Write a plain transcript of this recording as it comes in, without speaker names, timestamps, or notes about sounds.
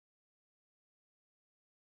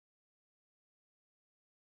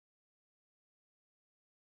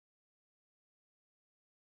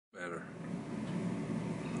better.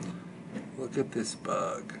 Look at this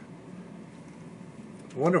bug.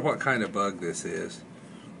 I wonder what kind of bug this is.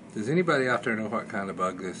 Does anybody out there know what kind of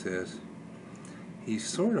bug this is? He's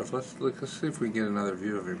sort of, let's see if we can get another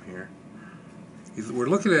view of him here. We're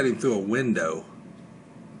looking at him through a window.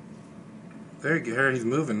 There, he's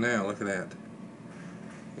moving now, look at that.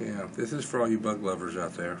 Yeah, this is for all you bug lovers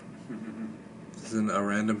out there. This is a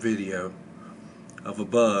random video of a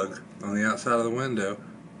bug on the outside of the window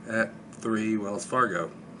at 3 Wells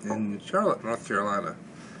Fargo in Charlotte, North Carolina.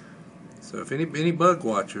 So if any bug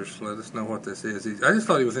watchers, let us know what this is. I just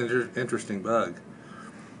thought he was an interesting bug.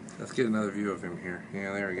 Let's get another view of him here.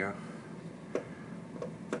 Yeah, there we go.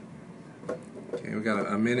 Okay, we got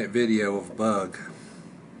a minute video of a bug.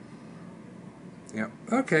 Yep,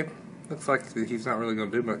 okay. Looks like he's not really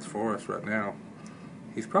going to do much for us right now.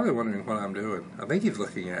 He's probably wondering what I'm doing. I think he's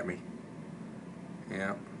looking at me.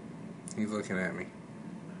 Yeah, he's looking at me.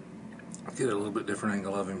 I'll get a little bit different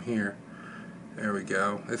angle of him here. There we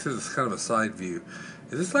go. This is kind of a side view.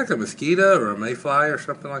 Is this like a mosquito or a mayfly or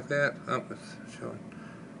something like that? Oh, it's showing.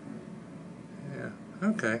 Yeah,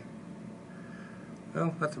 okay.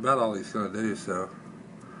 Well, that's about all he's going to do, so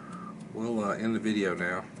we'll end the video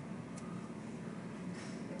now.